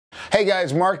Hey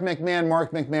guys, Mark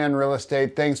McMahon Real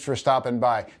Estate. Thanks for stopping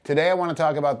by. Today I want to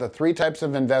talk about the 3 types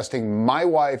of investing my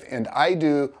wife and I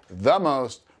do the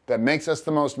most that makes us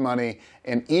the most money,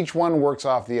 and each one works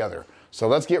off the other. So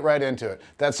let's get right into it.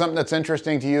 If that's something that's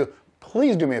interesting to you,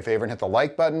 please do me a favor and hit the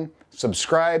like button,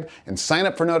 subscribe, and sign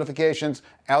up for notifications.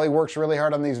 Allie works really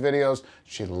hard on these videos.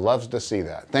 She loves to see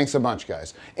that. Thanks a bunch,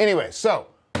 guys. Anyway, so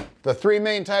the 3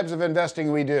 main types of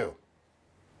investing we do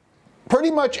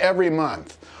pretty much every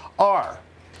month are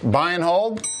buy and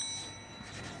hold.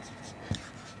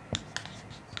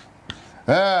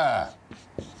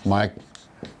 Mike.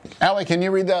 Allie, can you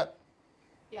read that?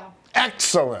 Yeah.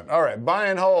 Excellent. All right, buy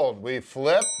and hold. We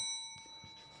flip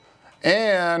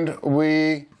and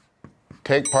we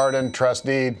take part in trust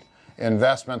deed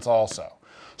investments also.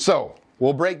 So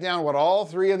we'll break down what all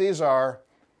 3 of these are,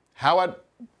 how it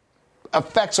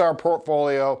affects our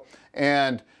portfolio,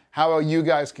 and how you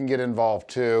guys can get involved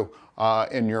too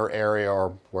in your area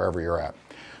or wherever you're at.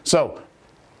 So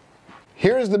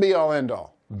here's the be-all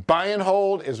end-all. Buy and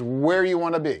hold is where you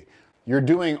want to be. You're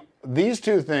doing these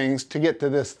 2 things to get to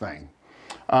this thing.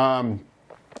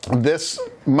 This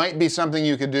might be something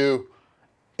you could do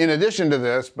in addition to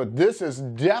this, but this is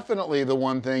definitely the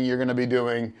one thing you're going to be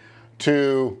doing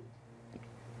to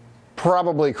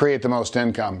probably create the most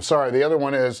income. Sorry, the other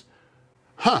one is,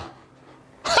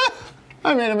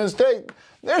 I made a mistake.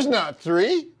 There's not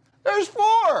 3, there's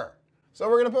 4. So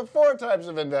we're going to put 4 types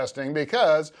of investing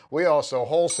because we also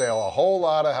wholesale a whole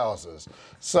lot of houses.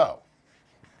 So,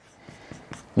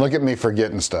 look at me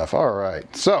forgetting stuff. All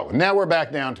right. So now we're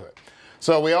back down to it.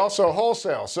 So we also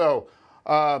wholesale. So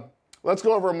let's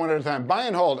go over them one at a time. Buy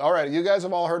and hold. All right. You guys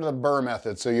have all heard of the BRRRR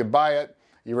method. So you buy it,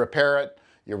 you repair it,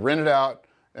 you rent it out,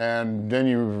 and then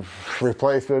you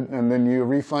replace it, and then you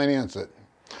refinance it.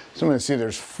 So I'm going to see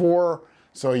there's 4.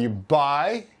 So you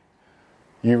buy,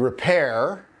 you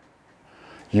repair,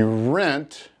 you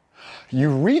rent, you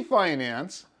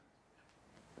refinance,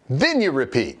 then you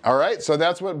repeat. All right, so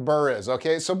that's what BRRRR is.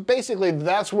 Okay, so basically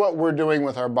that's what we're doing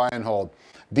with our buy and hold.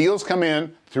 Deals come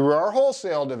in through our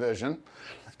wholesale division,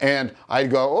 and I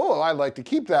go, oh, I'd like to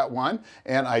keep that one,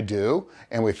 and I do,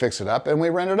 and we fix it up and we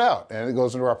rent it out, and it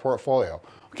goes into our portfolio.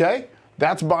 Okay,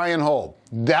 that's buy and hold.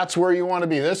 That's where you want to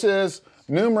be. This is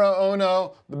numero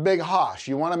uno, the big hosh.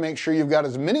 You want to make sure you've got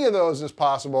as many of those as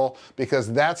possible because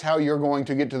that's how you're going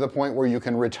to get to the point where you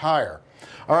can retire.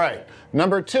 All right,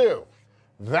 number 2.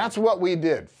 That's what we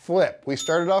did, flip. We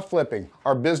started off flipping.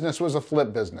 Our business was a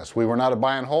flip business. We were not a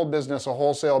buy and hold business, a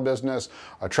wholesale business,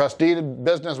 a trust deed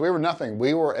business. We were nothing.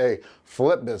 We were a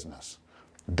flip business.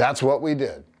 That's what we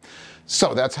did.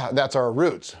 So that's our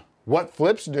roots. What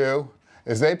flips do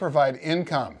is they provide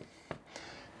income.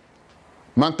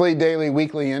 Monthly, daily,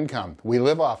 weekly income. We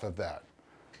live off of that.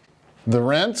 The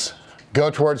rents go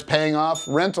towards paying off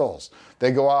rentals.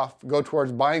 They go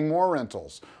towards buying more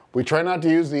rentals. We try not to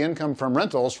use the income from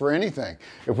rentals for anything.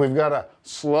 If we've got a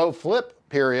slow flip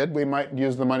period, we might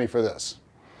use the money for this.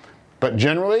 But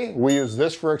generally, we use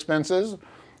this for expenses.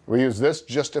 We use this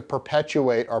just to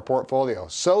perpetuate our portfolio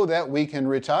so that we can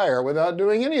retire without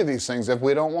doing any of these things if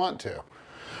we don't want to.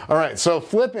 All right, so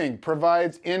flipping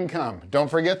provides income. Don't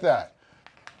forget that.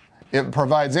 It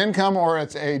provides income, or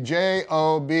it's a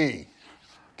job.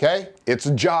 Okay? It's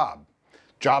a job.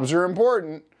 Jobs are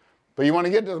important, but you want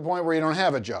to get to the point where you don't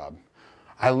have a job.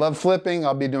 I love flipping.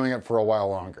 I'll be doing it for a while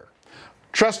longer.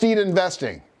 Trust deed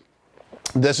investing.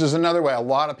 This is another way. A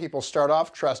lot of people start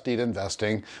off trust deed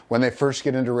investing when they first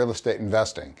get into real estate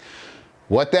investing.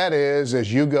 What that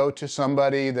is you go to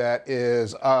somebody that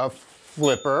is a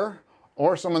flipper,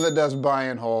 or someone that does buy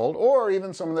and hold, or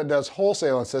even someone that does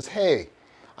wholesale and says, hey,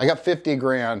 I got 50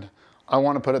 grand. I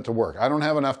want to put it to work. I don't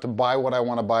have enough to buy what I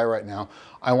want to buy right now.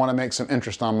 I want to make some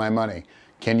interest on my money.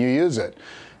 Can you use it?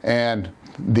 And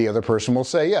the other person will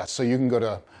say yes. So you can go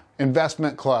to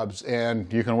investment clubs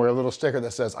and you can wear a little sticker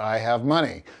that says, I have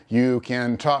money. You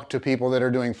can talk to people that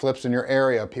are doing flips in your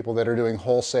area, people that are doing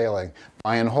wholesaling,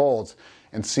 buy and holds,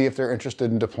 and see if they're interested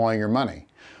in deploying your money.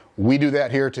 We do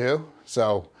that here too.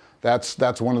 So that's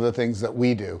one of the things that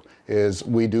we do is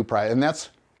we do private, and that's,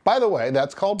 by the way,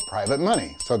 that's called private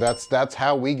money. So that's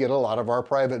how we get a lot of our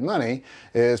private money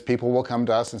is people will come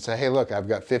to us and say, hey, look, I've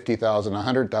got $50,000,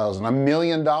 $100,000, $1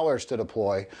 million to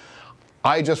deploy.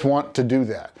 I just want to do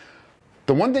that.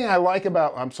 The one thing I like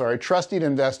about, trust deed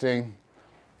investing,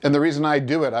 and the reason I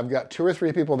do it, I've got 2 or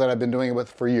 3 people that I've been doing it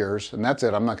with for years, and that's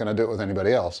it. I'm not going to do it with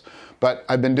anybody else. But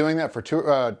I've been doing that for 2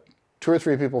 or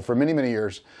 3 people for many, many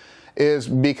years. Is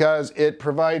because it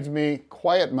provides me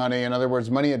quiet money. In other words,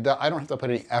 money I don't have to put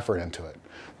any effort into it.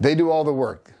 They do all the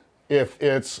work. If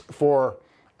it's for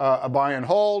a buy and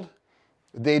hold,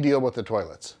 they deal with the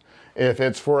toilets. If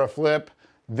it's for a flip,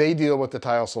 they deal with the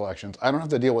tile selections. I don't have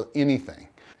to deal with anything.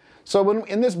 So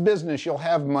in this business, you'll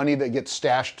have money that gets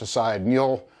stashed aside, and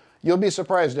you'll be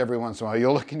surprised every once in a while.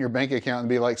 You'll look in your bank account and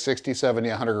be like 60, 70,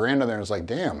 100 grand in there. And it's like,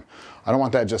 damn, I don't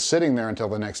want that just sitting there until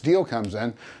the next deal comes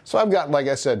in. So I've got, like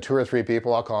I said, 2 or 3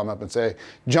 people. I'll call them up and say,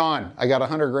 John, I got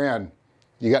 100 grand.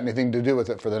 You got anything to do with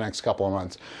it for the next couple of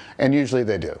months? And usually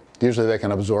they do. Usually they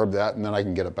can absorb that, and then I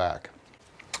can get it back.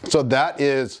 So that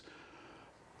is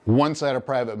one side of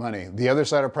private money. The other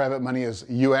side of private money is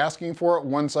you asking for it.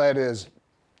 One side is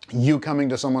you coming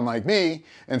to someone like me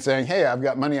and saying, hey, I've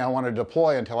got money I want to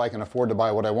deploy until I can afford to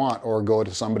buy what I want, or go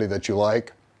to somebody that you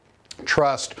like,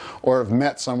 trust, or have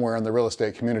met somewhere in the real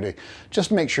estate community.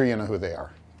 Just make sure you know who they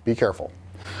are. Be careful.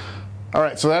 All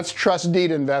right, so that's trust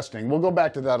deed investing. We'll go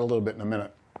back to that a little bit in a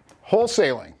minute.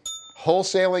 Wholesaling.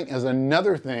 Wholesaling is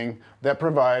another thing that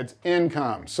provides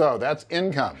income. So that's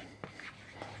income.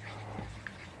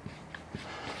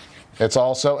 It's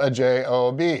also a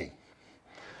JOB.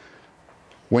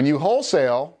 When you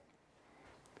wholesale,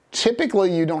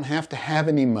 typically you don't have to have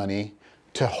any money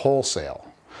to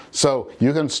wholesale. So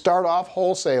you can start off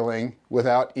wholesaling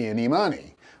without any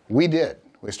money. We did.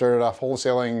 We started off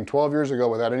wholesaling 12 years ago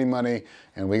without any money,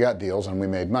 and we got deals and we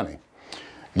made money.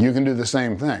 You can do the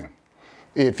same thing.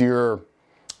 If you're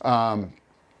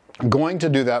going to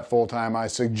do that full time, I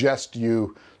suggest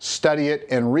you study it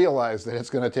and realize that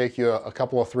it's going to take you a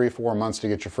couple of 3-4 months to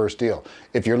get your first deal.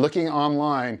 If you're looking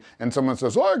online and someone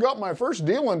says, oh, I got my first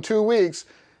deal in 2 weeks,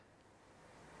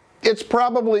 it's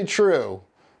probably true,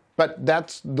 but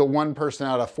that's the one person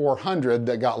out of 400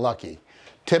 that got lucky.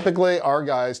 Typically, our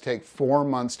guys take 4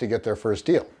 months to get their first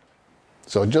deal.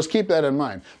 So just keep that in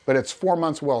mind. But it's 4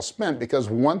 months well spent, because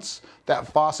once that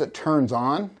faucet turns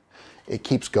on, it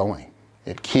keeps going.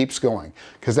 It keeps going.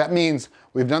 Because that means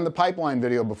we've done the pipeline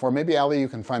video before. Maybe, Ali, you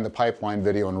can find the pipeline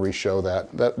video and re-show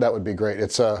that. That would be great.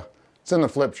 It's in the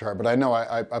flip chart, but I know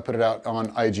I put it out on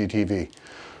IGTV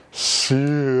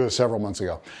several months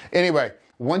ago. Anyway,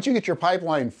 once you get your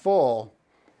pipeline full,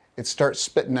 it starts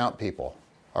spitting out people.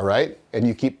 All right? And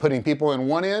you keep putting people in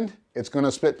one end, it's going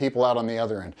to spit people out on the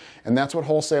other end. And that's what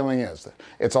wholesaling is.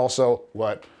 It's also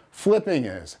what flipping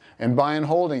is and buy and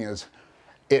holding is.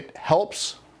 It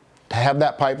helps to have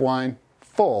that pipeline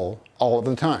full all of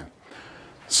the time.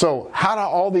 So how do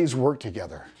all these work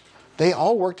together? They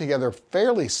all work together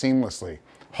fairly seamlessly.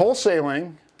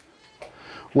 Wholesaling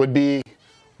would be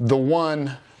the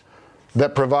one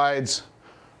that provides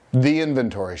the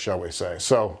inventory, shall we say.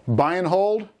 So buy and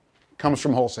hold comes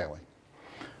from wholesaling.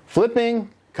 Flipping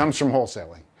comes from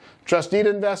wholesaling. Trust deed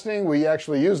investing, we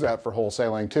actually use that for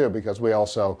wholesaling too, because we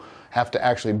also have to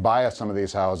actually buy some of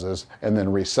these houses and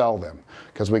then resell them,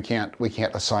 because we can't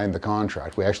assign the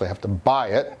contract. We actually have to buy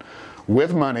it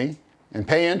with money and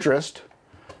pay interest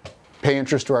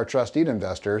to our trust deed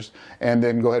investors, and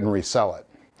then go ahead and resell it.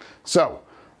 So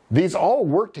these all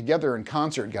work together in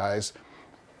concert, guys.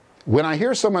 When I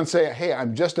hear someone say, hey,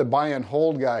 I'm just a buy and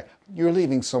hold guy, you're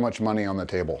leaving so much money on the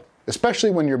table,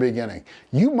 especially when you're beginning.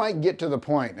 You might get to the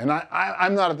point, and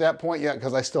I'm not at that point yet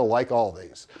because I still like all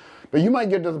these, but you might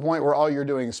get to the point where all you're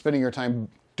doing is spending your time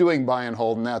doing buy and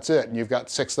hold, and that's it, and you've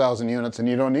got 6,000 units and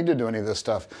you don't need to do any of this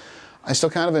stuff. I still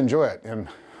kind of enjoy it, and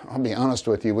I'll be honest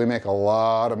with you, we make a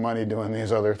lot of money doing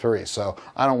these other 3, so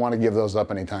I don't want to give those up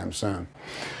anytime soon.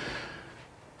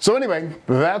 So anyway,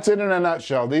 that's it in a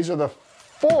nutshell. These are the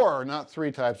 4, not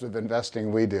 3 types of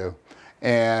investing we do.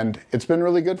 And it's been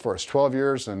really good for us, 12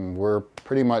 years, and we're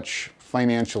pretty much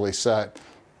financially set.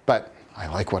 But I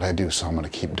like what I do, so I'm going to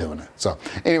keep doing it. So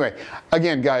anyway,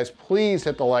 again, guys, please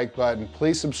hit the like button.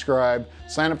 Please subscribe,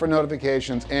 sign up for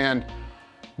notifications, and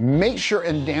make sure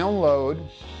and download.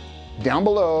 Down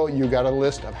below, you got a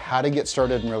list of how to get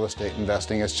started in real estate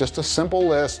investing. It's just a simple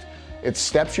list. It's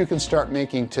steps you can start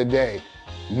making today.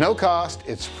 No cost,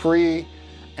 it's free,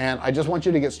 and I just want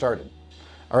you to get started.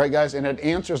 All right, guys, and it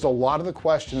answers a lot of the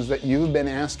questions that you've been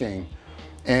asking,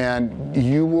 and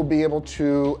you will be able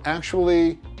to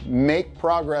actually make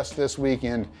progress this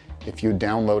weekend if you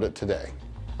download it today.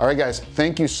 All right, guys,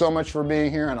 thank you so much for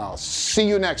being here, and I'll see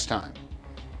you next time.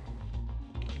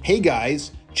 Hey,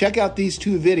 guys, check out these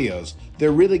 2 videos.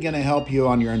 They're really going to help you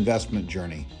on your investment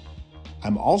journey.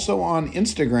 I'm also on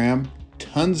Instagram.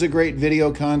 Tons of great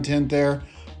video content there.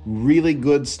 Really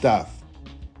good stuff.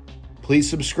 Please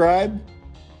subscribe.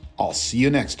 I'll see you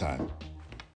next time.